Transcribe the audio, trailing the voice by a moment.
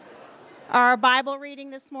Our Bible reading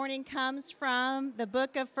this morning comes from the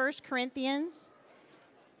book of 1 Corinthians.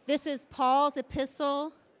 This is Paul's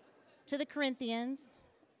epistle to the Corinthians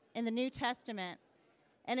in the New Testament.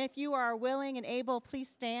 And if you are willing and able, please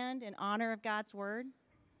stand in honor of God's word.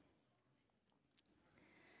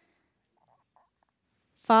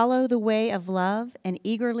 Follow the way of love and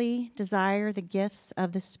eagerly desire the gifts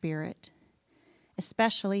of the Spirit,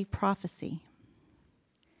 especially prophecy.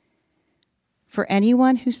 For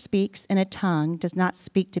anyone who speaks in a tongue does not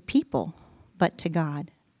speak to people, but to God.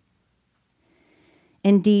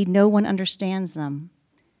 Indeed, no one understands them.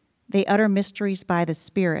 They utter mysteries by the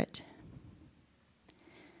Spirit.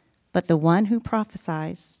 But the one who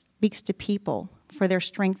prophesies speaks to people for their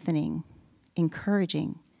strengthening,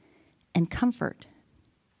 encouraging, and comfort.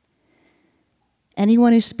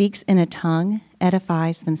 Anyone who speaks in a tongue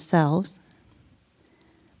edifies themselves,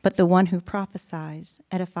 but the one who prophesies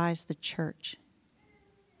edifies the church.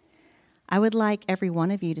 I would like every one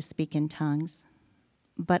of you to speak in tongues,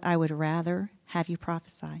 but I would rather have you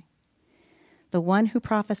prophesy. The one who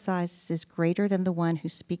prophesies is greater than the one who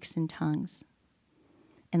speaks in tongues,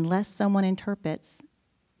 unless someone interprets,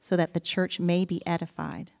 so that the church may be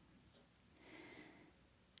edified.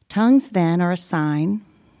 Tongues, then, are a sign,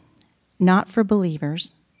 not for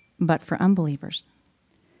believers, but for unbelievers.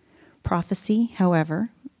 Prophecy, however,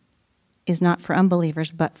 is not for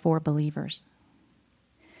unbelievers, but for believers.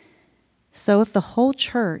 So if the whole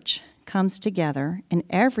church comes together and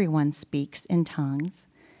everyone speaks in tongues,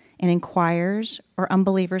 and inquirers or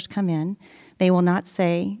unbelievers come in, they will not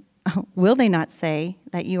say, will they not say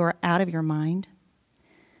that you are out of your mind?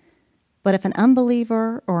 But if an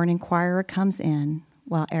unbeliever or an inquirer comes in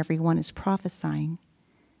while everyone is prophesying,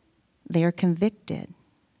 they are convicted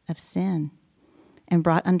of sin and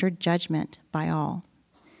brought under judgment by all,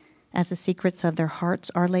 as the secrets of their hearts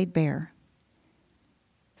are laid bare.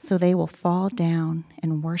 So they will fall down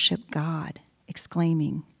and worship God,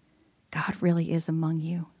 exclaiming, God really is among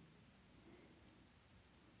you.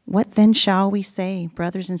 What then shall we say,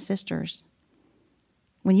 brothers and sisters?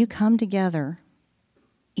 When you come together,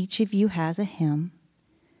 each of you has a hymn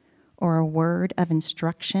or a word of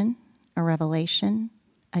instruction, a revelation,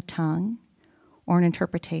 a tongue, or an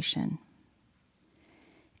interpretation.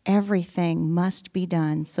 Everything must be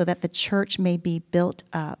done so that the church may be built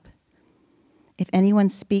up. If anyone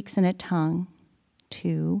speaks in a tongue,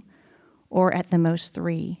 2, or at the most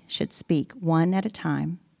 3 should speak, 1 at a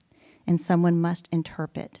time, and someone must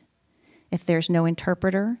interpret. If there's no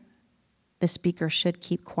interpreter, the speaker should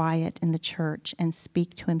keep quiet in the church and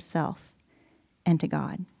speak to himself and to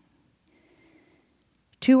God.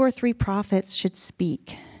 2 or 3 prophets should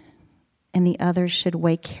speak, and the others should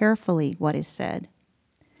weigh carefully what is said.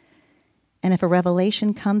 And if a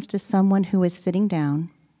revelation comes to someone who is sitting down,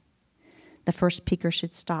 the first speaker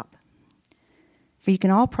should stop. For you can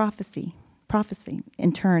all prophecy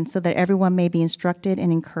in turn, so that everyone may be instructed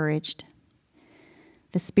and encouraged.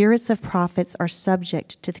 The spirits of prophets are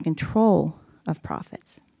subject to the control of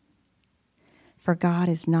prophets. For God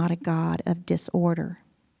is not a God of disorder,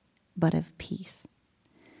 but of peace,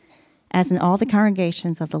 as in all the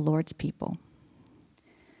congregations of the Lord's people.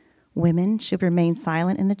 Women should remain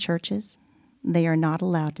silent in the churches. They are not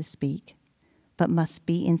allowed to speak, but must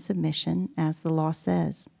be in submission, as the law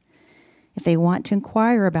says. If they want to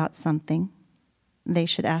inquire about something, they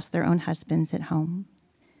should ask their own husbands at home,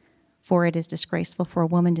 for it is disgraceful for a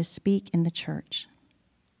woman to speak in the church.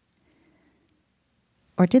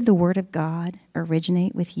 Or did the word of God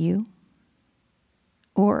originate with you?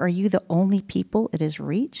 Or are you the only people it has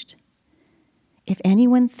reached? If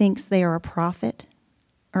anyone thinks they are a prophet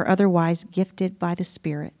or otherwise gifted by the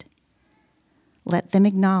Spirit, let them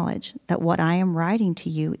acknowledge that what I am writing to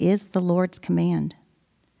you is the Lord's command.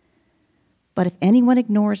 But if anyone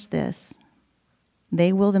ignores this,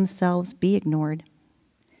 they will themselves be ignored.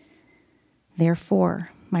 Therefore,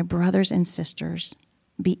 my brothers and sisters,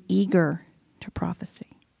 be eager to prophesy,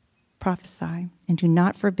 and do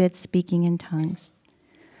not forbid speaking in tongues,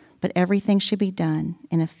 but everything should be done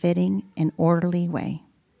in a fitting and orderly way.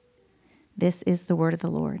 This is the word of the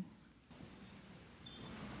Lord.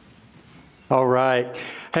 All right.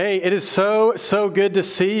 Hey, it is so good to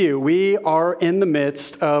see you. We are in the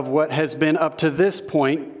midst of what has been up to this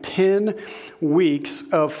point 10 weeks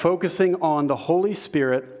of focusing on the Holy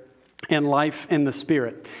Spirit and life in the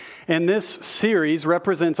Spirit. And this series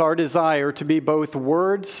represents our desire to be both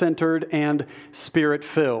word-centered and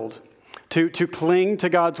spirit-filled, to cling to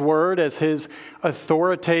God's word as his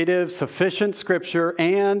authoritative, sufficient scripture,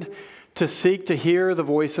 and to seek to hear the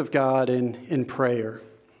voice of God in prayer.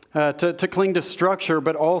 To cling to structure,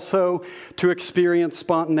 but also to experience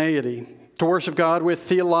spontaneity, to worship God with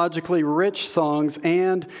theologically rich songs,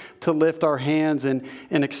 and to lift our hands in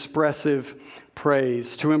expressive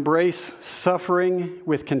praise, to embrace suffering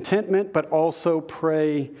with contentment, but also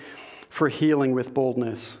pray for healing with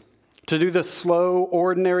boldness, to do the slow,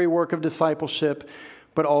 ordinary work of discipleship,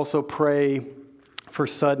 but also pray for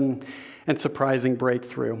sudden and surprising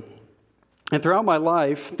breakthrough. And throughout my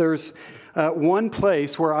life, there's one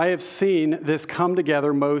place where I have seen this come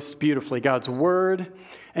together most beautifully, God's Word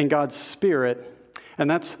and God's Spirit, and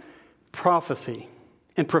that's prophecy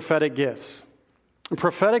and prophetic gifts. And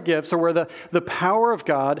prophetic gifts are where the power of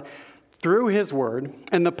God through His Word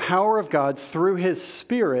and the power of God through His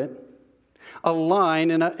Spirit align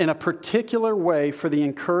in a particular way for the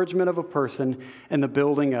encouragement of a person and the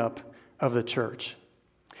building up of the church.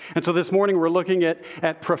 And so this morning we're looking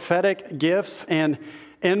at prophetic gifts, and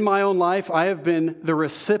in my own life, I have been the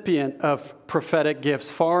recipient of prophetic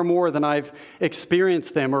gifts far more than I've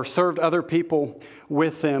experienced them or served other people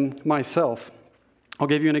with them myself. I'll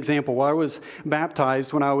give you an example. Well, I was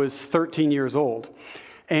baptized when I was 13 years old.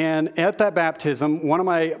 And at that baptism, one of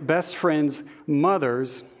my best friend's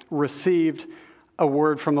mothers received a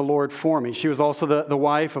word from the Lord for me. She was also the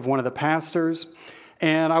wife of one of the pastors.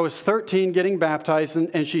 And I was 13 getting baptized,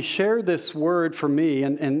 and she shared this word for me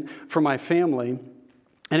and for my family.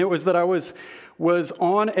 And it was that I was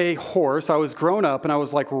on a horse. I was grown up, and I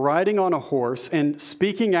was like riding on a horse and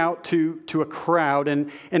speaking out to a crowd and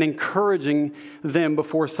encouraging them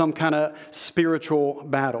before some kind of spiritual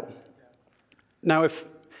battle. Now, if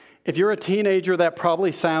you're a teenager, that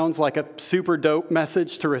probably sounds like a super dope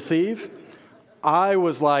message to receive. I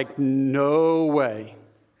was like, no way.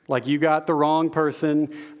 Like, you got the wrong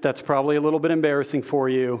person. That's probably a little bit embarrassing for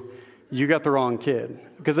you. You got the wrong kid.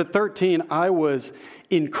 Because at 13, I was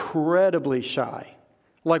incredibly shy.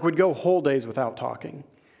 Like, would go whole days without talking.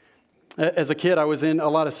 As a kid, I was in a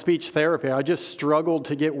lot of speech therapy. I just struggled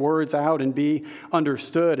to get words out and be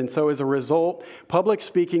understood. And so as a result, public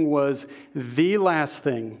speaking was the last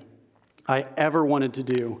thing I ever wanted to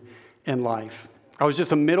do in life. I was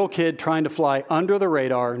just a middle kid trying to fly under the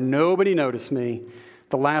radar. Nobody noticed me.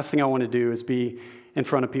 The last thing I want to do is be in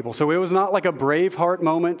front of people. So it was not like a Braveheart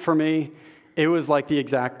moment for me. It was like the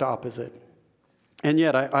exact opposite. And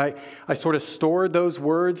yet I sort of stored those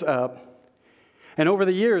words up. And over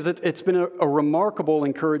the years, it's been a remarkable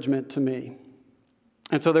encouragement to me.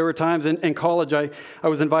 And so there were times in college, I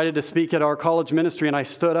was invited to speak at our college ministry, and I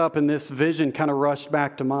stood up and this vision kind of rushed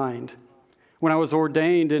back to mind. When I was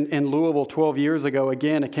ordained in Louisville 12 years ago,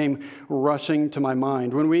 again, it came rushing to my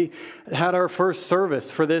mind. When we had our first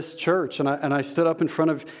service for this church, and I stood up in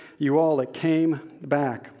front of you all, it came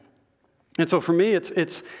back. And so for me,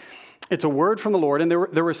 it's a word from the Lord, and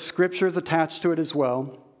there were scriptures attached to it as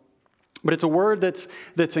well. But it's a word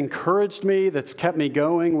that's encouraged me, that's kept me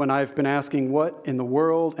going when I've been asking, what in the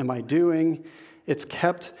world am I doing? It's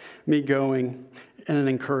kept me going in an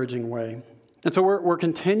encouraging way. And so we're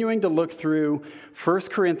continuing to look through 1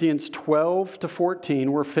 Corinthians 12 to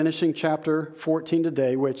 14. We're finishing chapter 14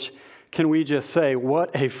 today, which, can we just say,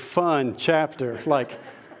 what a fun chapter. Like,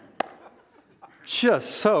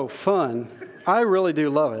 just so fun. I really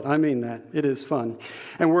do love it. I mean that. It is fun.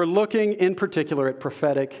 And we're looking in particular at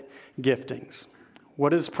prophetic giftings.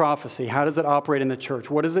 What is prophecy? How does it operate in the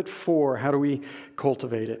church? What is it for? How do we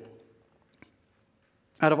cultivate it?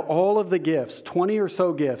 Out of all of the gifts, 20 or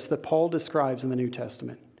so gifts that Paul describes in the New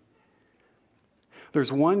Testament,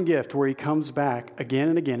 there's one gift where he comes back again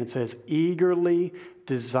and again and says, eagerly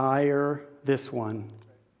desire this one,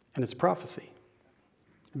 and it's prophecy.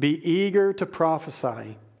 Be eager to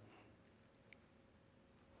prophesy.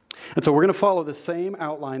 And so we're going to follow the same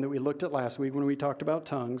outline that we looked at last week when we talked about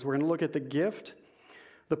tongues. We're going to look at the gift,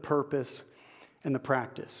 the purpose, and the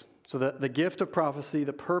practice. So the gift of prophecy,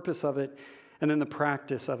 the purpose of it, and then the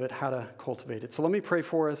practice of it, how to cultivate it. So let me pray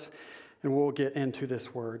for us, and we'll get into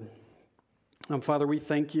this word. Father, we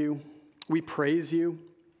thank you. We praise you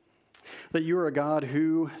that you are a God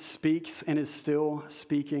who speaks and is still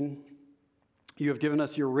speaking. You have given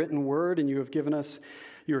us your written word, and you have given us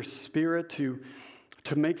your Spirit to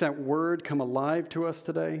make that word come alive to us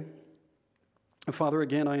today. And Father,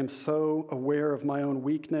 again, I am so aware of my own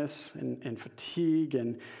weakness and fatigue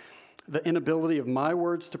and the inability of my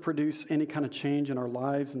words to produce any kind of change in our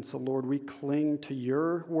lives. And so, Lord, we cling to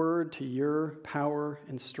your word, to your power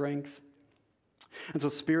and strength. And so,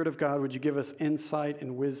 Spirit of God, would you give us insight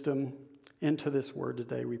and wisdom into this word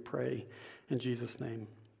today, we pray. In Jesus' name,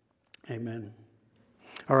 amen.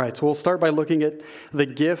 All right, so we'll start by looking at the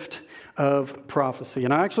gift of prophecy.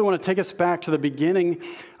 And I actually want to take us back to the beginning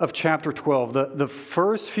of chapter 12, the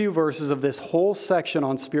first few verses of this whole section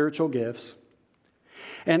on spiritual gifts.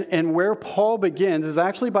 And where Paul begins is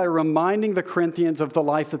actually by reminding the Corinthians of the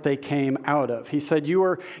life that they came out of. He said, you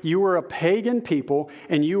were a pagan people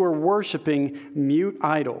and you were worshiping mute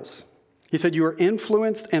idols. He said, you were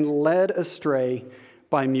influenced and led astray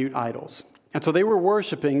by mute idols. And so they were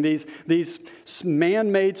worshiping these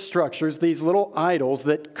man-made structures, these little idols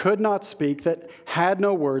that could not speak, that had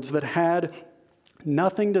no words, that had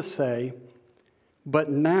nothing to say,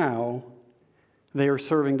 but now they are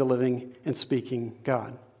serving the living and speaking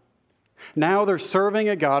God. Now they're serving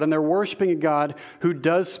a God and they're worshiping a God who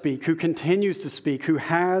does speak, who continues to speak, who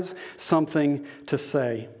has something to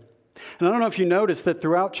say. And I don't know if you noticed that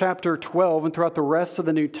throughout chapter 12 and throughout the rest of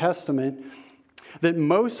the New Testament, that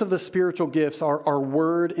most of the spiritual gifts are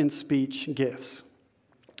word and speech gifts.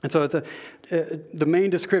 And so the main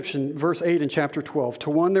description, verse 8 in chapter 12, to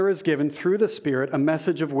one there is given through the Spirit a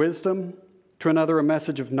message of wisdom, to another a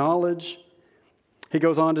message of knowledge. He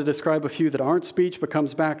goes on to describe a few that aren't speech, but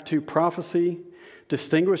comes back to prophecy,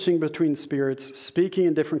 distinguishing between spirits, speaking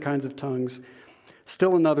in different kinds of tongues.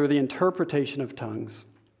 Still another, the interpretation of tongues.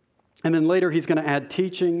 And then later he's going to add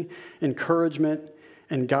teaching, encouragement,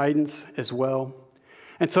 and guidance as well.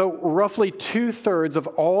 And so roughly 2/3 of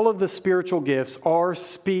all of the spiritual gifts are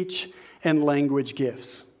speech and language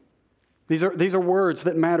gifts. These are words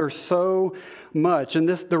that matter so much. And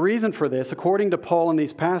the reason for this, according to Paul in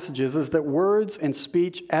these passages, is that words and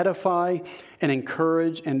speech edify and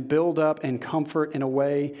encourage and build up and comfort in a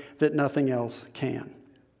way that nothing else can.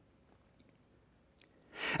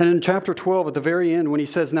 And in chapter 12, at the very end, when he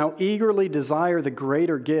says, now eagerly desire the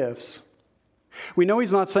greater gifts, we know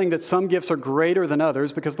he's not saying that some gifts are greater than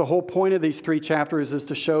others, because the whole point of these 3 chapters is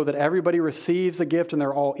to show that everybody receives a gift and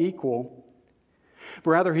they're all equal.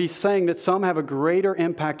 But rather, he's saying that some have a greater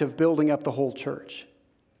impact of building up the whole church.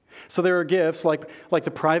 So there are gifts like the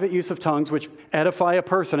private use of tongues, which edify a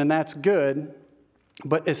person, and that's good,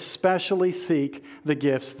 but especially seek the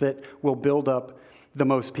gifts that will build up the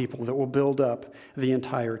most people, that will build up the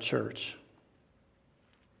entire church.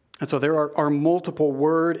 And so there are multiple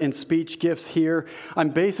word and speech gifts here. I'm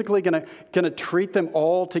basically going to treat them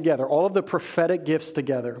all together, all of the prophetic gifts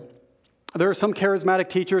together. There are some charismatic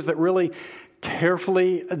teachers that really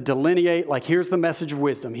carefully delineate, like, here's the message of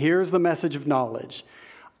wisdom, here's the message of knowledge.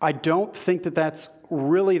 I don't think that that's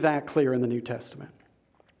really that clear in the New Testament.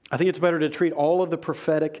 I think it's better to treat all of the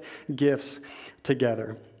prophetic gifts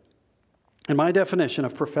together. And my definition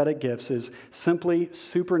of prophetic gifts is simply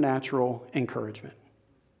supernatural encouragement.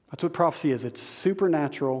 That's what prophecy is. It's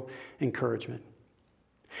supernatural encouragement.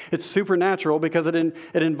 It's supernatural because it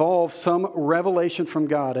involves some revelation from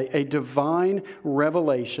God, a divine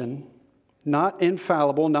revelation, not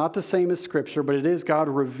infallible, not the same as Scripture, but it is God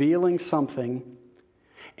revealing something,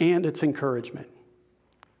 and it's encouragement.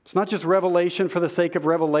 It's not just revelation for the sake of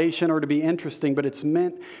revelation or to be interesting, but it's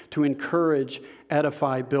meant to encourage,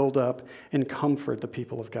 edify, build up, and comfort the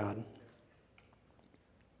people of God.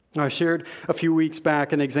 I shared a few weeks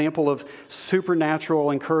back an example of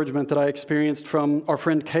supernatural encouragement that I experienced from our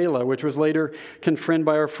friend Kayla, which was later confirmed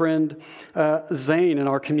by our friend Zane in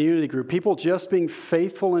our community group. People just being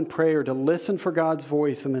faithful in prayer to listen for God's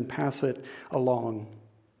voice and then pass it along.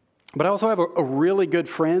 But I also have a really good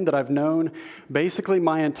friend that I've known basically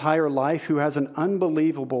my entire life who has an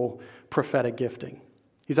unbelievable prophetic gifting.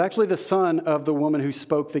 He's actually the son of the woman who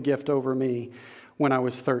spoke the gift over me when I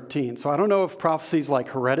was 13. So I don't know if prophecy is like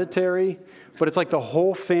hereditary, but it's like the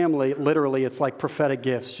whole family, literally, it's like prophetic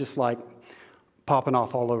gifts, just like popping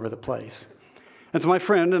off all over the place. And so my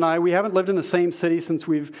friend and I, we haven't lived in the same city since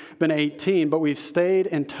we've been 18, but we've stayed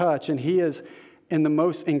in touch, and he has, in the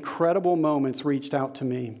most incredible moments, reached out to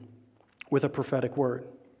me with a prophetic word.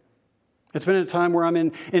 It's been a time where I'm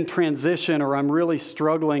in transition, or I'm really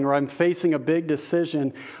struggling, or I'm facing a big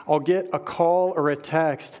decision. I'll get a call or a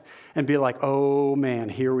text and be like, oh man,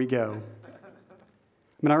 here we go.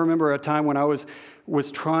 I mean, I remember a time when I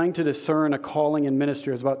was trying to discern a calling in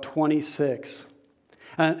ministry. I was about 26.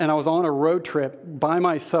 And I was on a road trip by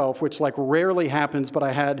myself, which like rarely happens, but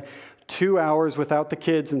I had 2 hours without the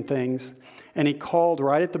kids and things. And he called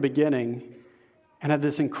right at the beginning and had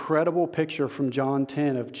this incredible picture from John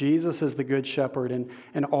 10 of Jesus as the good shepherd.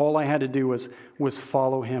 And all I had to do was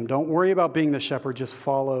follow him. Don't worry about being the shepherd, just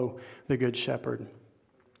follow the good shepherd.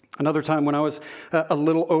 Another time when I was a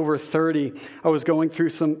little over 30, I was going through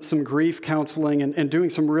some grief counseling and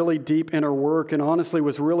doing some really deep inner work, and honestly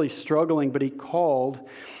was really struggling, but he called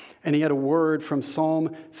and he had a word from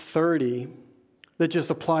Psalm 30 that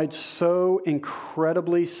just applied so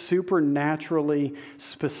incredibly, supernaturally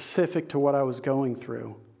specific to what I was going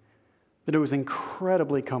through, that it was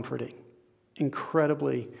incredibly comforting,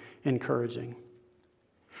 incredibly encouraging.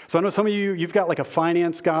 So I know some of you, you've got like a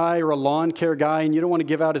finance guy or a lawn care guy, and you don't want to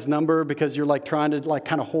give out his number because you're like trying to like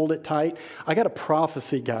kind of hold it tight. I got a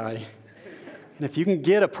prophecy guy. And if you can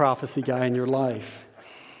get a prophecy guy in your life,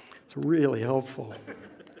 it's really helpful.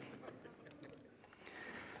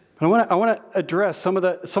 I want to address some of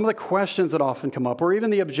the questions that often come up, or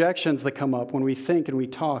even the objections that come up when we think and we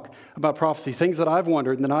talk about prophecy, things that I've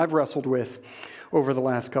wondered and that I've wrestled with over the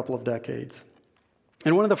last couple of decades.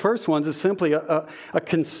 And one of the first ones is simply a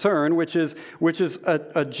concern, which is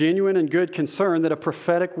a genuine and good concern that a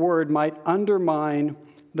prophetic word might undermine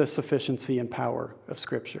the sufficiency and power of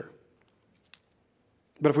Scripture.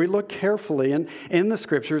 But if we look carefully in the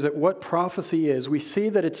Scriptures at what prophecy is, we see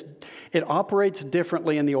that it operates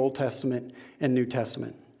differently in the Old Testament and New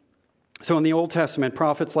Testament. So in the Old Testament,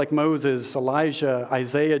 prophets like Moses, Elijah,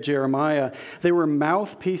 Isaiah, Jeremiah, they were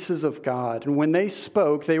mouthpieces of God. And when they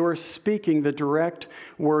spoke, they were speaking the direct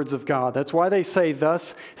words of God. That's why they say,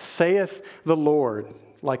 "Thus saith the Lord,"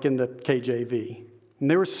 like in the KJV.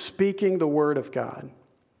 And they were speaking the word of God.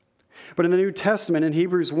 But in the New Testament, in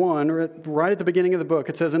Hebrews 1, right at the beginning of the book,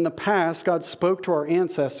 it says, "In the past, God spoke to our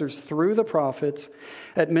ancestors through the prophets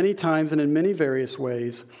at many times and in many various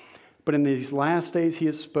ways. But in these last days, he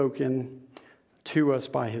has spoken to us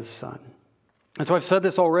by his Son." And so I've said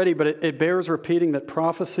this already, but it bears repeating that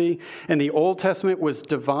prophecy in the Old Testament was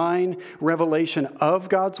divine revelation of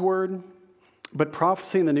God's word. But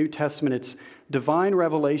prophecy in the New Testament, it's divine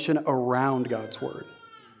revelation around God's word.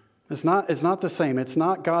 It's not the same. It's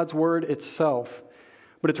not God's word itself,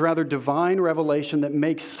 but it's rather divine revelation that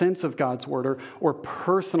makes sense of God's word or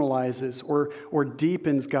personalizes or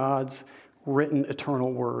deepens God's written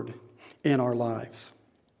eternal word in our lives.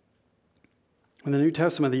 In the New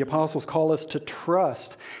Testament, the apostles call us to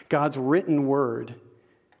trust God's written word,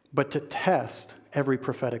 but to test every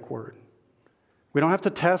prophetic word. We don't have to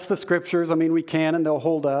test the Scriptures. I mean, we can and they'll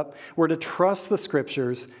hold up. We're to trust the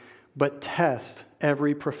Scriptures, but test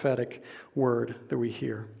every prophetic word that we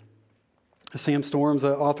hear. Sam Storms,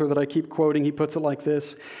 the author that I keep quoting, he puts it like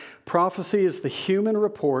this: "Prophecy is the human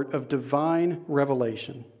report of divine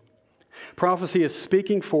revelation. Prophecy is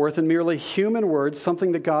speaking forth in merely human words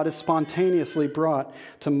something that God has spontaneously brought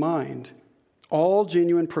to mind. All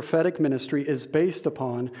genuine prophetic ministry is based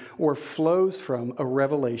upon or flows from a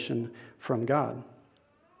revelation from God."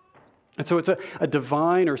 And so it's a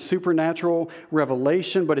divine or supernatural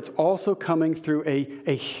revelation, but it's also coming through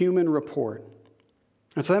a human report.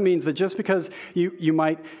 And so that means that just because you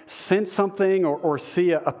might sense something or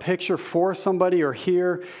see a picture for somebody or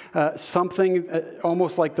hear something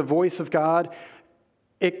almost like the voice of God,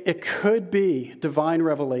 it could be divine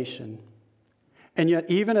revelation. And yet,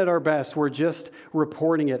 even at our best, we're just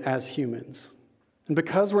reporting it as humans. And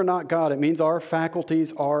because we're not God, it means our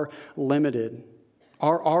faculties are limited.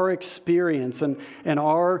 Our experience and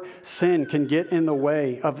our sin can get in the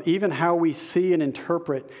way of even how we see and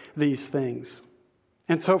interpret these things.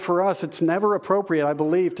 And so for us, it's never appropriate, I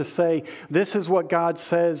believe, to say, "This is what God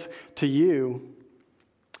says to you,"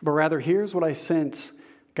 but rather, "Here's what I sense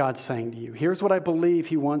God saying to you. Here's what I believe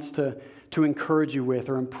he wants to encourage you with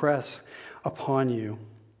or impress upon you."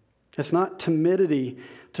 It's not timidity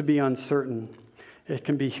to be uncertain. It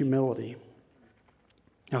can be humility.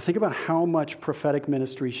 Now think about how much prophetic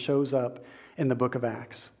ministry shows up in the book of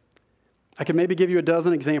Acts. I can maybe give you a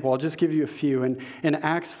dozen examples. I'll just give you a few. In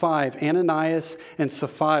Acts 5, Ananias and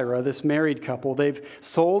Sapphira, this married couple, they've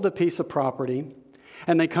sold a piece of property,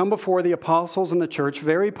 and they come before the apostles and the church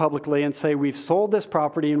very publicly and say, "We've sold this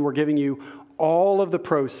property and we're giving you all of the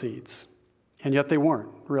proceeds." And yet they weren't,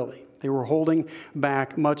 really. They were holding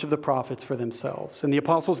back much of the profits for themselves. And the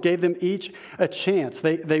apostles gave them each a chance.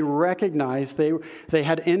 They recognized they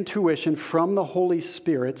had intuition from the Holy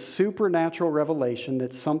Spirit, supernatural revelation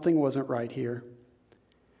that something wasn't right here.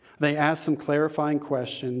 They asked some clarifying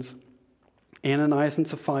questions. Ananias and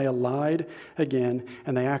Sapphira lied again,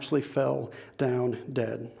 and they actually fell down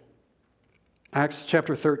dead. Acts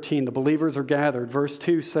chapter 13, the believers are gathered. Verse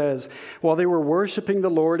 2 says, "While they were worshiping the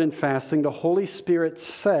Lord and fasting, the Holy Spirit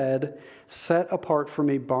said, 'Set apart for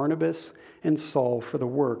me Barnabas and Saul for the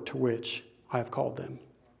work to which I have called them.'"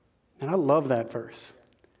 And I love that verse.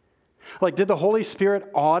 Like, did the Holy Spirit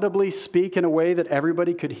audibly speak in a way that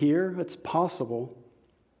everybody could hear? It's possible.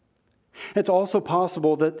 It's also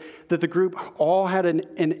possible that the group all had an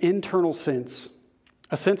internal sense,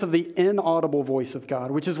 a sense of the inaudible voice of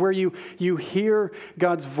God, which is where you hear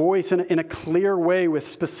God's voice in a clear way with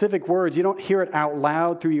specific words. You don't hear it out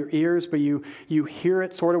loud through your ears, but you hear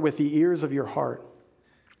it sort of with the ears of your heart.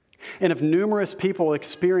 And if numerous people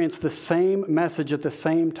experience the same message at the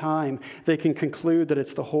same time, they can conclude that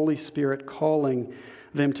it's the Holy Spirit calling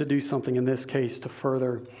them to do something, in this case, to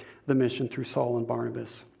further the mission through Saul and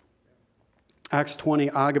Barnabas. Acts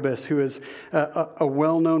 20, Agabus, who is a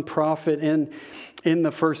well-known prophet in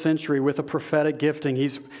the first century with a prophetic gifting,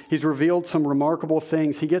 he's revealed some remarkable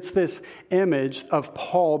things. He gets this image of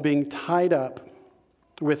Paul being tied up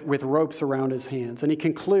with ropes around his hands. And he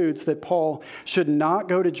concludes that Paul should not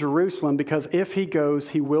go to Jerusalem because if he goes,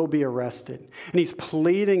 he will be arrested. And he's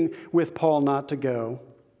pleading with Paul not to go.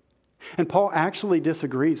 And Paul actually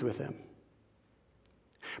disagrees with him.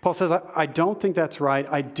 Paul says, I don't think that's right.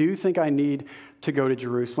 I do think I need to go to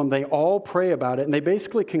Jerusalem. They all pray about it, and they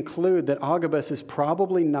basically conclude that Agabus is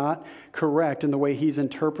probably not correct in the way he's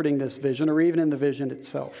interpreting this vision or even in the vision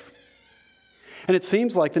itself. And it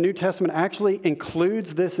seems like the New Testament actually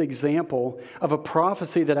includes this example of a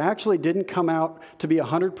prophecy that actually didn't come out to be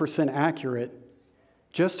 100% accurate,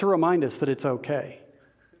 just to remind us that it's okay.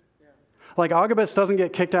 Like Agabus doesn't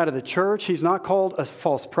get kicked out of the church. He's not called a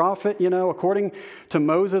false prophet. According to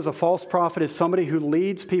Moses, a false prophet is somebody who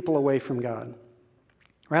leads people away from God.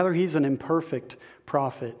 Rather, he's an imperfect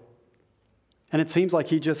prophet. And it seems like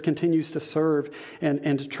he just continues to serve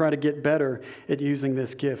and to try to get better at using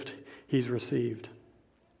this gift he's received.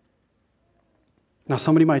 Now,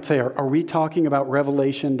 somebody might say, are we talking about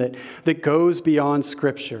revelation that goes beyond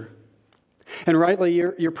Scripture? And rightly,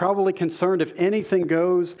 you're probably concerned if anything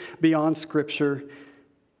goes beyond Scripture,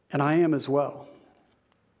 and I am as well.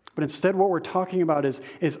 But instead, what we're talking about is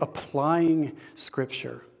applying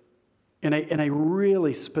Scripture in a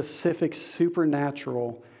really specific,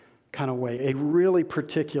 supernatural kind of way, a really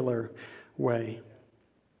particular way.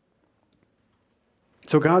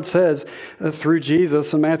 So God says through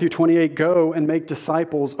Jesus in Matthew 28, go and make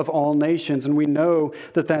disciples of all nations. And we know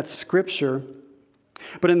that that's Scripture.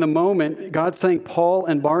 But in the moment, God's saying, Paul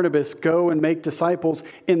and Barnabas, go and make disciples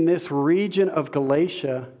in this region of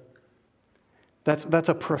Galatia. That's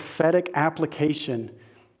a prophetic application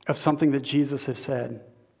of something that Jesus has said.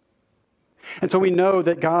 And so we know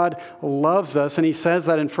that God loves us, and he says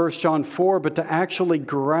that in 1 John 4, but to actually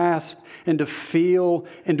grasp and to feel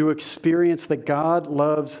and to experience that God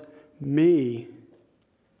loves me,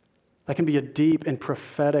 that can be a deep and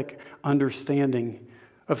prophetic understanding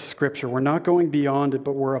of Scripture. We're not going beyond it,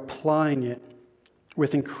 but we're applying it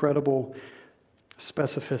with incredible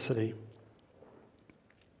specificity.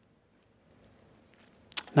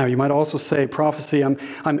 Now, you might also say, prophecy, I'm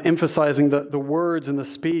emphasizing the words and the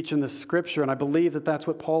speech and the Scripture, and I believe that that's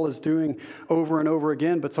what Paul is doing over and over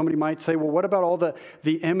again. But somebody might say, well, what about all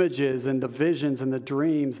the images and the visions and the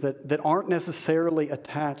dreams that aren't necessarily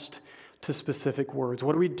attached to specific words?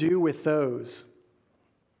 What do we do with those?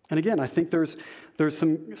 And again, I think there's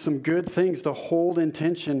some good things to hold in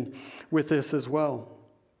tension with this as well.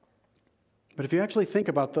 But if you actually think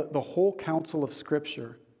about the whole counsel of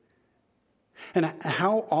Scripture and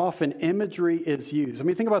how often imagery is used. I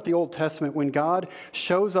mean, think about the Old Testament. When God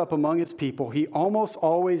shows up among his people, he almost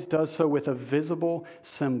always does so with a visible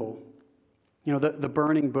symbol. The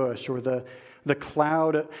burning bush, or the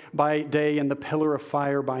cloud by day and the pillar of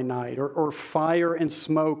fire by night, or fire and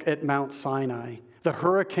smoke at Mount Sinai, the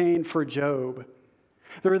hurricane for Job.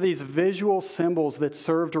 There are these visual symbols that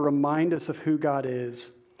serve to remind us of who God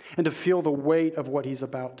is and to feel the weight of what he's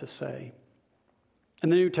about to say. In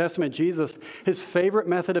the New Testament, Jesus, his favorite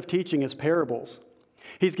method of teaching is parables.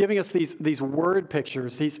 He's giving us these word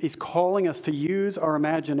pictures. He's calling us to use our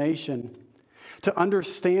imagination to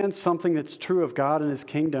understand something that's true of God and his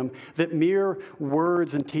kingdom that mere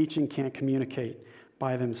words and teaching can't communicate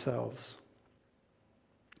by themselves.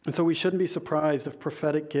 And so we shouldn't be surprised if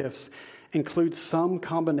prophetic gifts include some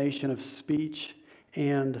combination of speech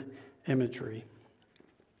and imagery.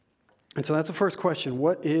 And so that's the first question.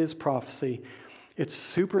 What is prophecy? It's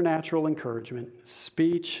supernatural encouragement,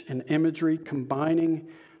 speech and imagery combining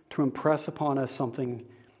to impress upon us something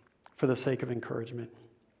for the sake of encouragement.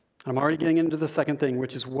 I'm already getting into the second thing,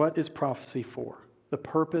 which is what is prophecy for? The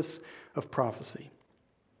purpose of prophecy.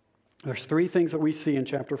 There's three things that we see in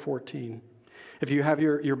chapter 14. If you have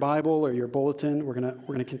your Bible or your bulletin, we're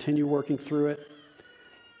gonna continue working through it.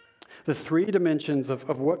 The three dimensions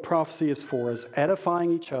of what prophecy is for is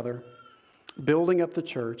edifying each other, building up the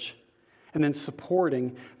church, and then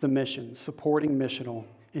supporting the mission, supporting missional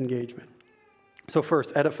engagement. So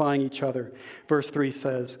first, edifying each other. Verse 3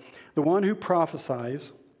 says, the one who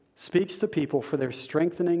prophesies speaks to people for their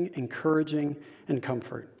strengthening, encouraging, and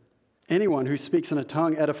comfort. Anyone who speaks in a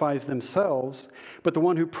tongue edifies themselves, but the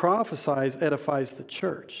one who prophesies edifies the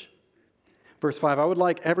church. Verse 5, I would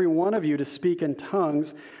like every one of you to speak in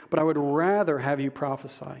tongues, but I would rather have you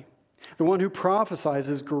prophesy. The one who prophesies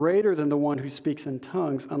is greater than the one who speaks in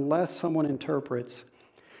tongues unless someone interprets,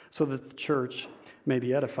 so that the church may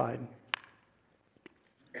be edified.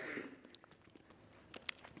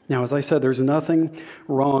 Now, as I said, there's nothing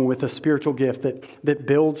wrong with a spiritual gift that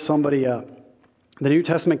builds somebody up. The New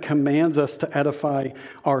Testament commands us to edify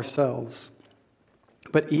ourselves.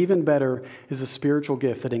 But even better is a spiritual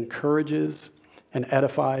gift that encourages and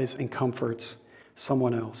edifies and comforts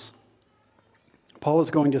someone else. Paul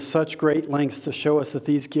is going to such great lengths to show us that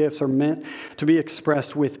these gifts are meant to be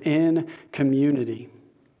expressed within community.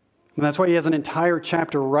 And that's why he has an entire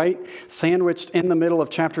chapter right sandwiched in the middle of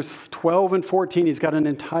chapters 12 and 14. He's got an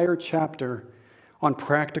entire chapter on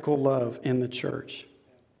practical love in the church.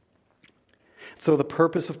 So the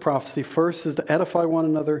purpose of prophecy, first, is to edify one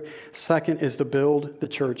another. Second is to build the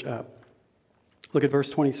church up. Look at verse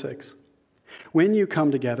 26. When you come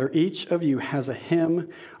together, each of you has a hymn,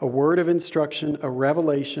 a word of instruction, a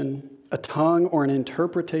revelation, a tongue, or an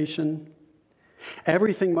interpretation.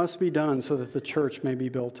 Everything must be done so that the church may be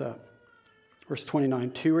built up. Verse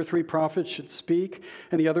 29, 2 or 3 prophets should speak,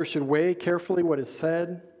 and the others should weigh carefully what is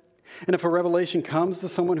said. And if a revelation comes to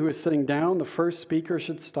someone who is sitting down, the first speaker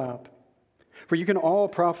should stop. For you can all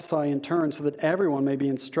prophesy in turn so that everyone may be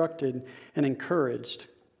instructed and encouraged.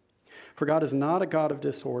 For God is not a God of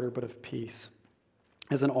disorder, but of peace,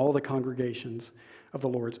 as in all the congregations of the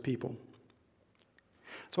Lord's people.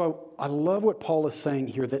 So I love what Paul is saying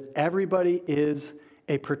here, that everybody is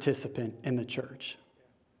a participant in the church.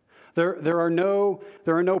 There are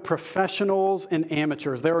no professionals and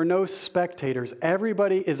amateurs. There are no spectators.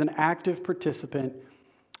 Everybody is an active participant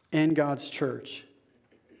in God's church.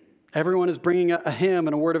 Everyone is bringing a hymn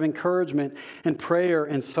and a word of encouragement and prayer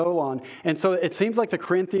and so on. And so it seems like the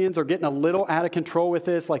Corinthians are getting a little out of control with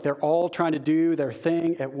this, like they're all trying to do their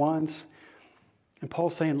thing at once. And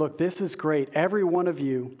Paul's saying, look, this is great. Every one of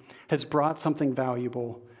you has brought something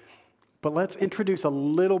valuable, but let's introduce a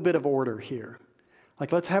little bit of order here.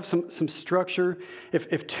 Like, let's have some structure.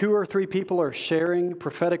 If 2 or 3 people are sharing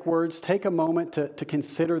prophetic words, take a moment to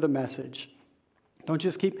consider the message. Don't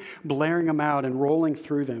just keep blaring them out and rolling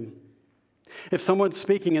through them. If someone's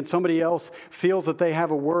speaking and somebody else feels that they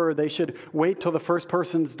have a word, they should wait till the first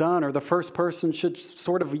person's done, or the first person should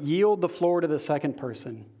sort of yield the floor to the second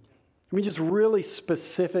person. I mean, just really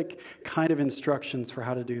specific kind of instructions for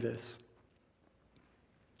how to do this.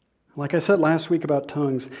 Like I said last week about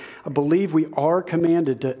tongues, I believe we are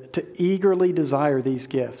commanded to eagerly desire these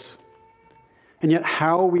gifts. And yet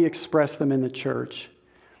how we express them in the church,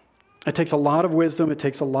 it takes a lot of wisdom, it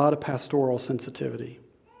takes a lot of pastoral sensitivity.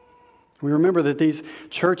 We remember that these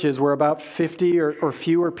churches were about 50 or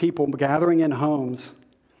fewer people gathering in homes.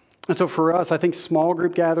 And so for us, I think small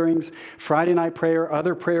group gatherings, Friday night prayer,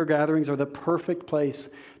 other prayer gatherings are the perfect place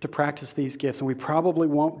to practice these gifts. And we probably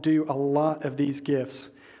won't do a lot of these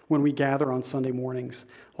gifts when we gather on Sunday mornings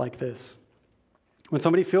like this. When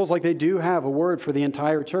somebody feels like they do have a word for the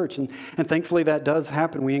entire church, and thankfully that does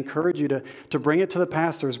happen, we encourage you to bring it to the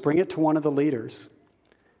pastors, bring it to one of the leaders.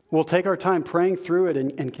 We'll take our time praying through it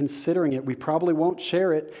and considering it. We probably won't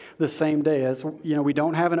share it the same day. As you know, we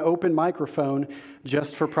don't have an open microphone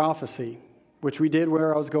just for prophecy, which we did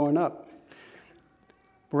where I was going up.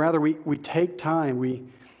 Rather, we take time,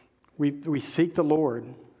 we seek the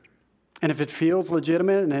Lord. And if it feels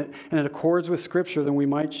legitimate and it accords with Scripture, then we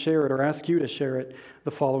might share it or ask you to share it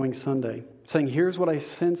the following Sunday, saying, here's what I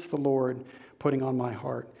sense the Lord putting on my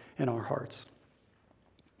heart and our hearts.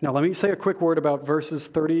 Now, let me say a quick word about verses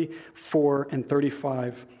 34 and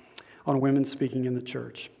 35 on women speaking in the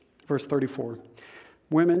church. Verse 34,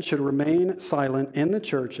 women should remain silent in the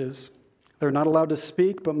churches. They're not allowed to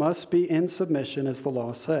speak, but must be in submission, as the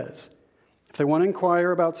law says. If they want to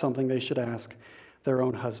inquire about something, they should ask their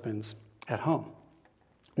own husbands at home.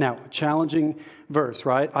 Now, challenging verse,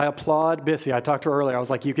 right? I applaud Bissy. I talked to her earlier. I was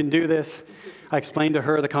like, you can do this. I explained to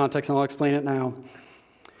her the context, and I'll explain it now.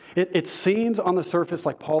 It seems on the surface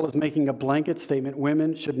like Paul is making a blanket statement.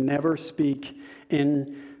 Women should never speak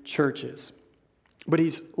in churches. But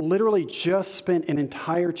he's literally just spent an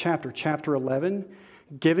entire chapter 11,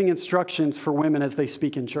 giving instructions for women as they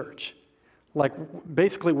speak in church. Like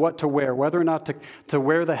basically what to wear, whether or not to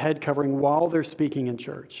wear the head covering while they're speaking in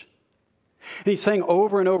church. And he's saying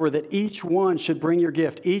over and over that each one should bring your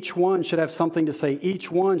gift. Each one should have something to say. Each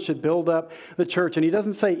one should build up the church. And he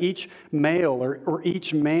doesn't say each male or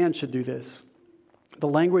each man should do this. The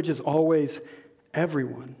language is always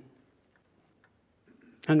everyone.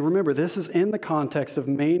 And remember, this is in the context of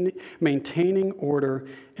maintaining order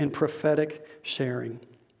and prophetic sharing.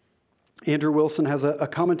 Andrew Wilson has a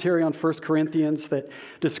commentary on 1 Corinthians that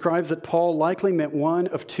describes that Paul likely meant one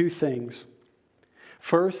of two things.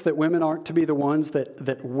 First, that women aren't to be the ones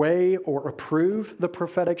that weigh or approve the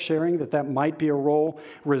prophetic sharing, that might be a role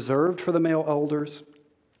reserved for the male elders.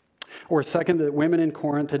 Or second, that women in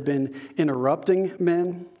Corinth had been interrupting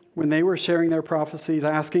men when they were sharing their prophecies,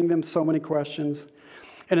 asking them so many questions.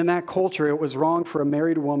 And in that culture, it was wrong for a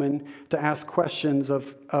married woman to ask questions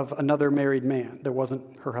of another married man that wasn't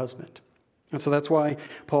her husband. And so that's why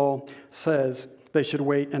Paul says they should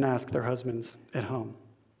wait and ask their husbands at home.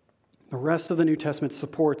 The rest of the New Testament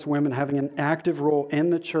supports women having an active role in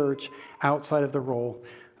the church outside of the role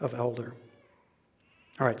of elder.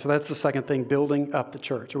 All right, so that's the second thing, building up the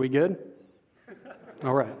church. Are we good?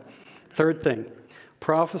 All right. Third thing,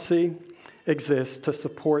 prophecy exists to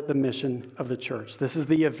support the mission of the church. This is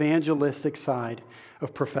the evangelistic side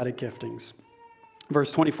of prophetic giftings.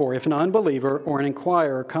 Verse 24, if an unbeliever or an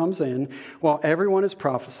inquirer comes in while everyone is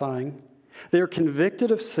prophesying, they are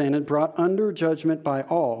convicted of sin and brought under judgment by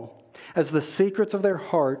all, as the secrets of their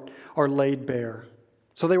heart are laid bare.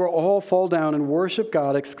 So they will all fall down and worship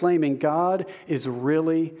God, exclaiming, God is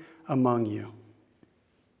really among you.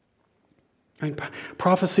 I mean,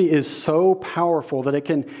 prophecy is so powerful that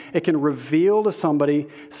it can reveal to somebody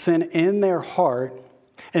sin in their heart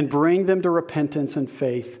and bring them to repentance and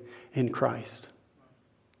faith in Christ.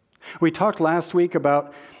 We talked last week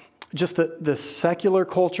about just the secular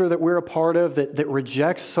culture that we're a part of that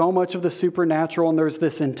rejects so much of the supernatural, and there's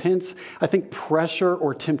this intense, I think, pressure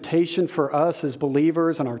or temptation for us as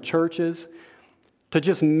believers in our churches to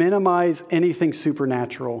just minimize anything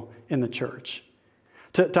supernatural in the church.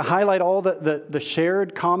 To highlight all the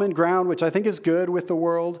shared common ground, which I think is good with the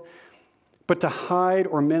world, but to hide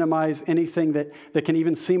or minimize anything that can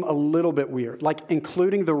even seem a little bit weird, like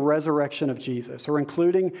including the resurrection of Jesus or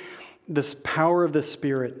including this power of the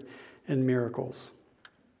Spirit and miracles.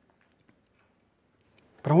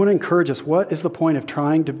 But I want to encourage us, what is the point of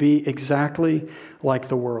trying to be exactly like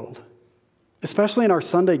the world? Especially in our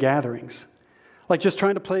Sunday gatherings. Like just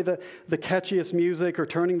trying to play the catchiest music or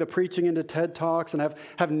turning the preaching into TED Talks and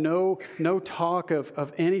have no talk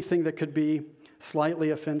of anything that could be slightly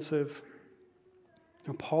offensive.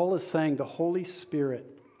 And Paul is saying the Holy Spirit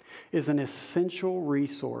is an essential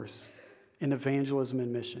resource in evangelism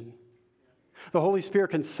and mission. The Holy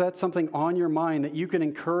Spirit can set something on your mind that you can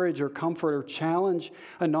encourage or comfort or challenge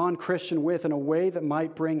a non-Christian with in a way that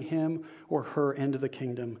might bring him or her into the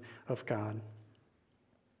kingdom of God.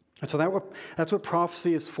 And so that's what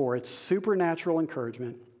prophecy is for. It's supernatural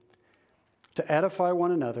encouragement to edify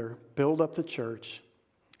one another, build up the church,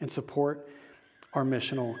 and support our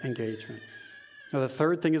missional engagement. Now, the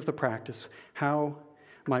third thing is the practice. How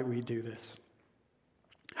might we do this?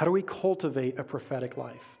 How do we cultivate a prophetic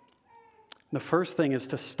life? The first thing is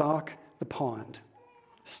to stock the pond.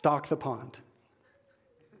 Stock the pond.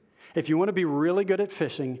 If you want to be really good at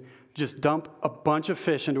fishing, just dump a bunch of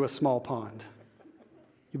fish into a small pond.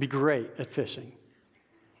 You'd be great at fishing.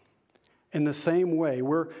 In the same way,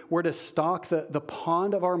 we're to stock the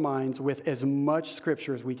pond of our minds with as much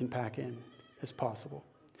Scripture as we can pack in as possible.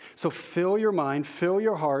 So fill your mind, fill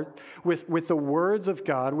your heart with the words of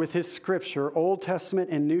God, with His Scripture, Old Testament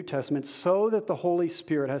and New Testament, so that the Holy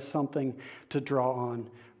Spirit has something to draw on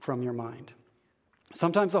from your mind.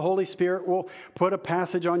 Sometimes the Holy Spirit will put a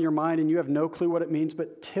passage on your mind and you have no clue what it means,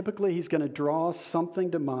 but typically He's going to draw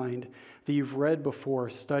something to mind that you've read before,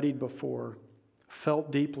 studied before,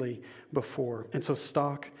 felt deeply before. And so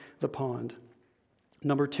stock the pond.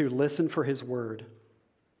 Number 2, listen for His word.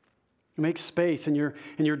 Make space in your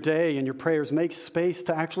day and your prayers. Make space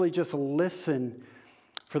to actually just listen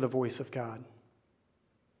for the voice of God.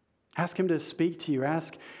 Ask Him to speak to you.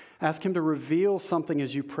 Ask Him to reveal something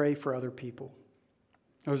as you pray for other people.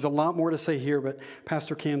 There's a lot more to say here, but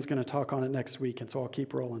Pastor Cam's going to talk on it next week, and so I'll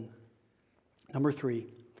keep rolling. Number 3,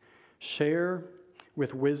 share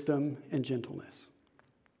with wisdom and gentleness.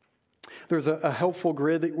 There's a helpful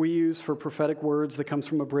grid that we use for prophetic words that comes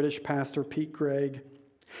from a British pastor, Pete Greig.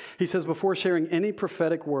 He says, before sharing any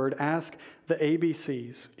prophetic word, ask the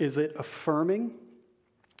ABCs. Is it affirming?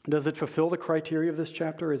 Does it fulfill the criteria of this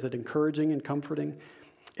chapter? Is it encouraging and comforting?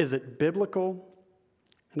 Is it biblical?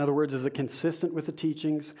 In other words, is it consistent with the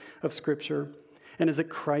teachings of Scripture? And is it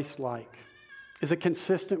Christ-like? Is it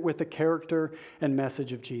consistent with the character and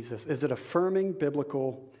message of Jesus? Is it affirming,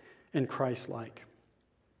 biblical, and Christ-like?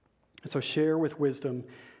 And so share with wisdom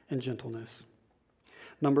and gentleness.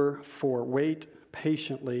 Number 4, wait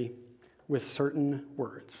patiently with certain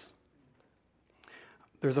words.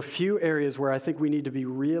 There's a few areas where I think we need to be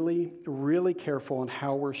really, really careful in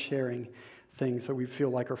how we're sharing things that we feel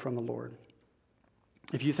like are from the Lord.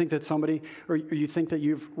 If you think that somebody, or you think that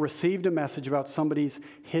you've received a message about somebody's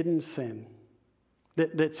hidden sin,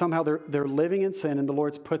 that somehow they're living in sin and the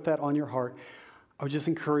Lord's put that on your heart, I would just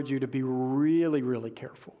encourage you to be really, really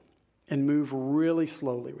careful and move really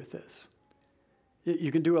slowly with this.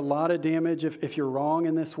 You can do a lot of damage if you're wrong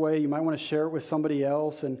in this way. You might want to share it with somebody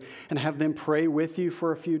else and have them pray with you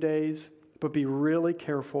for a few days, but be really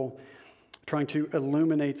careful trying to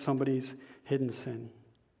illuminate somebody's hidden sin.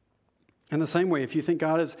 In the same way, if you think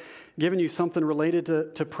God has given you something related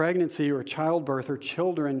to pregnancy or childbirth or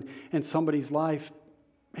children in somebody's life,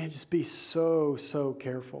 man, just be so, so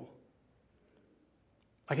careful.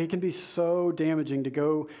 Like, it can be so damaging to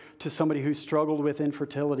go to somebody who's struggled with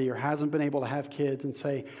infertility or hasn't been able to have kids and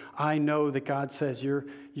say, I know that God says you're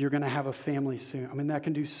going to have a family soon. I mean, that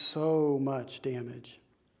can do so much damage.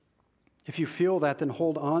 If you feel that, then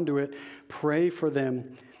hold on to it, pray for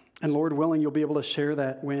them, and Lord willing, you'll be able to share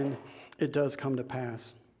that when it does come to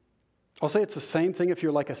pass. I'll say it's the same thing if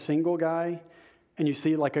you're like a single guy and you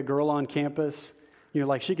see like a girl on campus, you're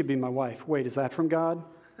like, she could be my wife. Wait, is that from God?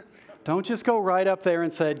 Don't just go right up there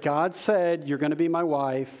and say, God said you're going to be my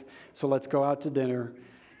wife, so let's go out to dinner.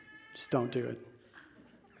 Just don't do it.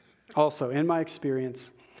 Also, in my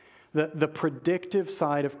experience, the predictive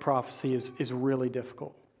side of prophecy is really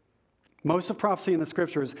difficult. Most of prophecy in the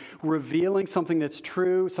Scripture is revealing something that's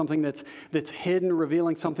true, something that's hidden,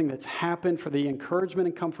 revealing something that's happened for the encouragement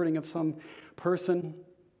and comforting of some person.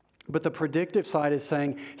 But the predictive side is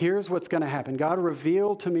saying, here's what's going to happen. God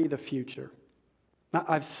revealed to me the future. Now,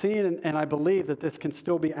 I've seen and I believe that this can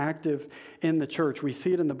still be active in the church. We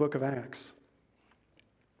see it in the book of Acts.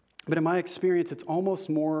 But in my experience, it's almost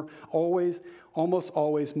always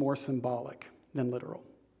more symbolic than literal.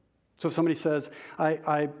 So if somebody says,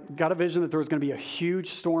 I got a vision that there was going to be a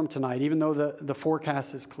huge storm tonight, even though the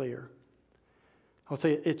forecast is clear, I would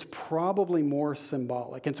say it's probably more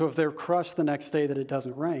symbolic. And so if they're crushed the next day that it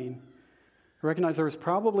doesn't rain, recognize there was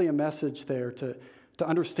probably a message there to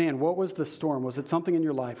understand what was the storm. Was it something in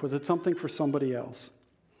your life? Was it something for somebody else?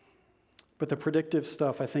 But the predictive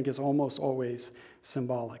stuff, I think, is almost always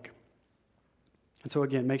symbolic. And so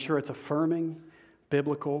again, make sure it's affirming,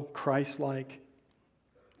 biblical, Christ-like.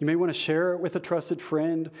 You may want to share it with a trusted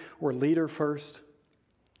friend or leader first.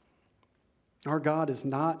 Our God is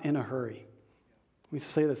not in a hurry. We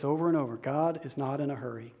say this over and over. God is not in a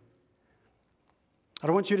hurry. I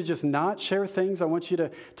don't want you to just not share things. I want you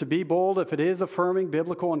to be bold if it is affirming,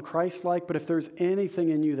 biblical, and Christ-like. But if there's anything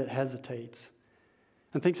in you that hesitates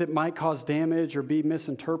and thinks it might cause damage or be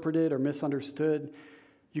misinterpreted or misunderstood,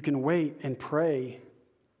 you can wait and pray.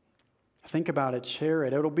 Think about it, share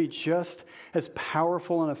it. It'll be just as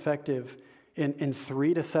powerful and effective in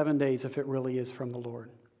 3 to 7 days if it really is from the Lord.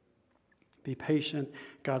 Be patient.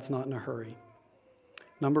 God's not in a hurry.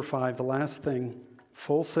 Number 5, the last thing,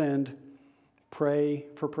 full send. Pray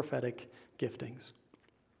for prophetic giftings.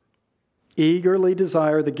 Eagerly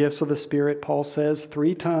desire the gifts of the Spirit, Paul says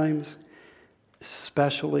 3 times,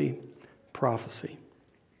 especially prophecy.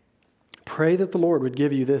 Pray that the Lord would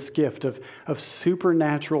give you this gift of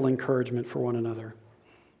supernatural encouragement for one another.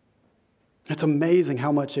 It's amazing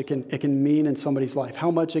how much it can mean in somebody's life,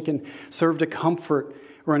 how much it can serve to comfort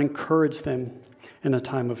or encourage them in a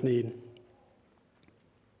time of need.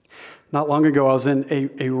 Not long ago, I was in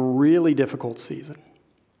a really difficult season.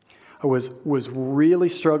 I was really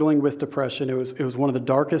struggling with depression. It was one of the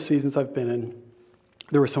darkest seasons I've been in.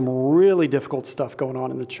 There was some really difficult stuff going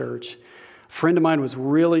on in the church. A friend of mine was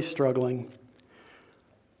really struggling.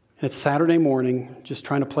 And it's Saturday morning, just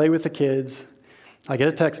trying to play with the kids. I get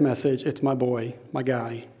a text message. It's my boy, my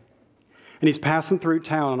guy. And he's passing through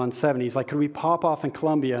town on 70. He's like, could we pop off in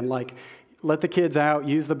Columbia and let the kids out,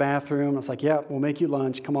 use the bathroom? I was like, yeah, we'll make you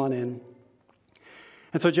lunch. Come on in.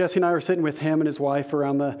 And so Jesse and I were sitting with him and his wife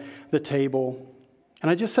around the table.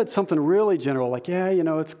 And I just said something really general, like, yeah,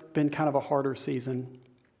 it's been kind of a harder season.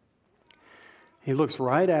 He looks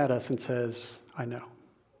right at us and says, I know.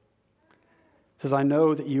 He says, I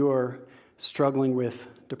know that you are struggling with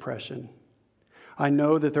depression. I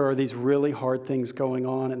know that there are these really hard things going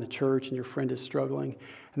on in the church and your friend is struggling.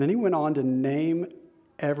 And then he went on to name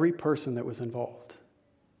every person that was involved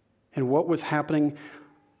and what was happening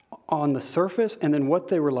on the surface and then what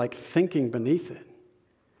they were thinking beneath it.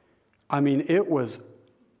 I mean, it was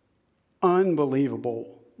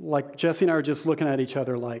unbelievable. Jesse and I were just looking at each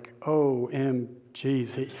other like,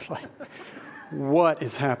 OMG, what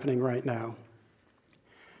is happening right now?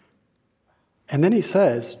 And then he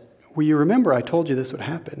says, well, you remember I told you this would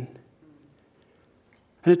happen.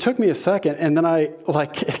 And it took me a second, and then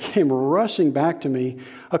it came rushing back to me,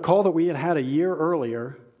 a call that we had a year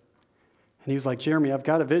earlier. And he was like, Jeremy, I've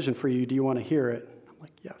got a vision for you. Do you want to hear it? I'm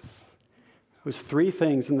like, yes. It was 3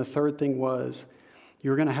 things, and the third thing was,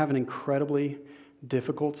 you're going to have an incredibly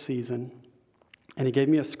difficult season, and he gave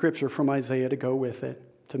me a scripture from Isaiah to go with it,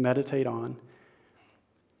 to meditate on.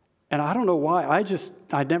 And I don't know why.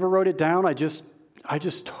 I never wrote it down. I just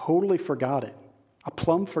totally forgot it. I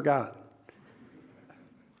plumb forgot.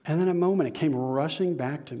 And then a moment, it came rushing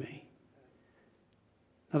back to me.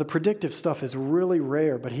 Now, the predictive stuff is really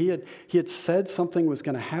rare, but he had said something was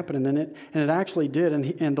going to happen, and it actually did.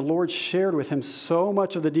 And the Lord shared with him so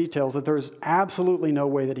much of the details that there's absolutely no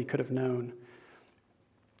way that he could have known.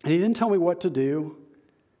 And he didn't tell me what to do.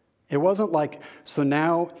 It wasn't like, so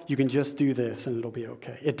now you can just do this and it'll be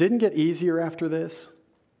okay. It didn't get easier after this.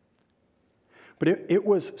 But it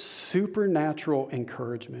was supernatural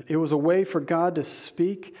encouragement. It was a way for God to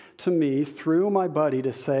speak to me through my buddy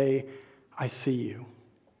to say, I see you.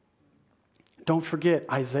 Don't forget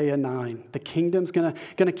Isaiah 9. The kingdom's going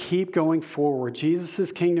to keep going forward.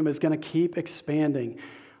 Jesus' kingdom is going to keep expanding.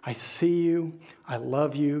 I see you. I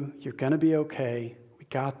love you. You're going to be okay. We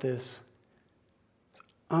got this. It's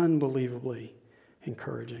unbelievably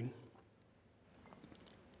encouraging.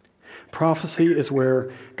 Prophecy is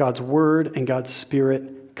where God's word and God's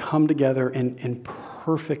spirit come together in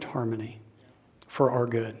perfect harmony for our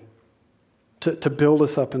good, to build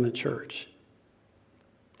us up in the church.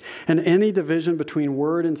 And any division between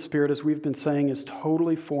word and spirit, as we've been saying, is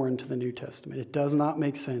totally foreign to the New Testament. It does not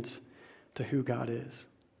make sense to who God is.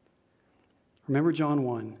 Remember John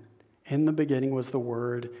 1. In the beginning was the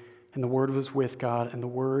Word, and the Word was with God, and the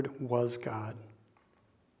Word was God.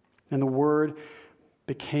 And the Word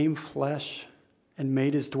became flesh and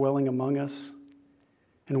made his dwelling among us.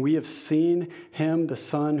 And we have seen him, the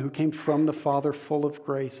Son, who came from the Father, full of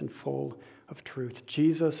grace and full of truth.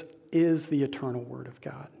 Jesus is the eternal Word of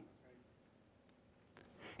God.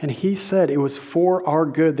 And he said it was for our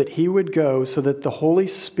good that he would go so that the Holy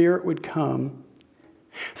Spirit would come,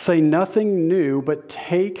 say nothing new, but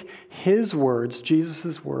take his words,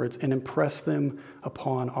 Jesus' words, and impress them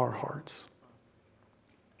upon our hearts.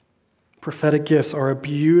 Prophetic gifts are a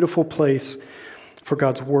beautiful place for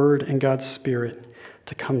God's word and God's spirit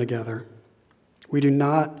to come together. We do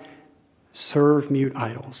not serve mute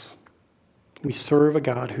idols. We serve a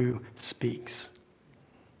God who speaks.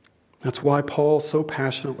 That's why Paul so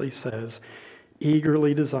passionately says,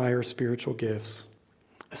 eagerly desire spiritual gifts,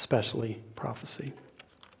 especially prophecy.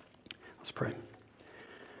 Let's pray.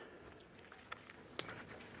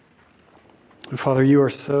 And Father, you are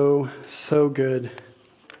so, so good.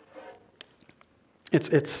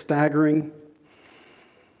 It's staggering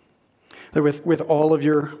that with all of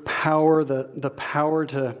your power, the power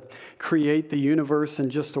to create the universe in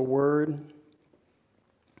just a word,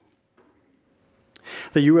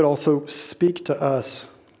 that you would also speak to us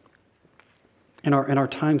in our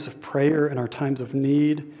times of prayer, in our times of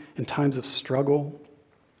need, in times of struggle.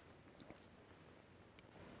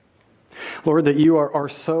 Lord, that you are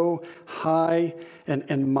so high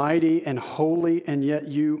and mighty and holy, and yet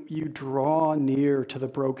you draw near to the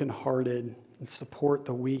brokenhearted and support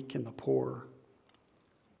the weak and the poor.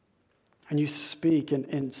 And you speak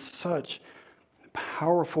in such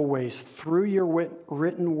powerful ways through your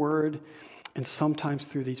written word and sometimes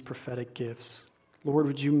through these prophetic gifts. Lord,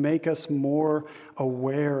 would you make us more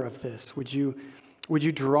aware of this? Would you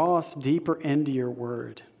draw us deeper into your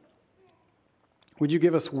word? Would you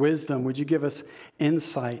give us wisdom? Would you give us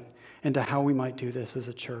insight into how we might do this as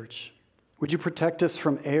a church? Would you protect us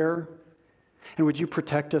from error? And would you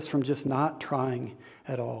protect us from just not trying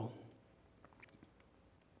at all?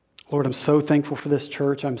 Lord, I'm so thankful for this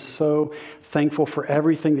church. I'm so thankful for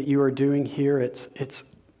everything that you are doing here. It's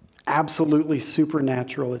absolutely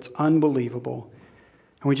supernatural. It's unbelievable.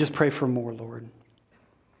 And we just pray for more, Lord.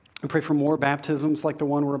 We pray for more baptisms like the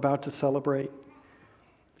one we're about to celebrate.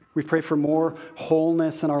 We pray for more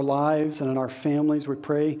wholeness in our lives and in our families. We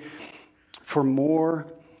pray for more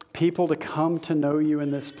people to come to know you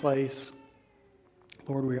in this place.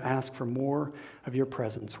 Lord, we ask for more of your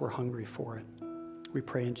presence. We're hungry for it. We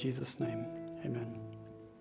pray in Jesus' name. Amen.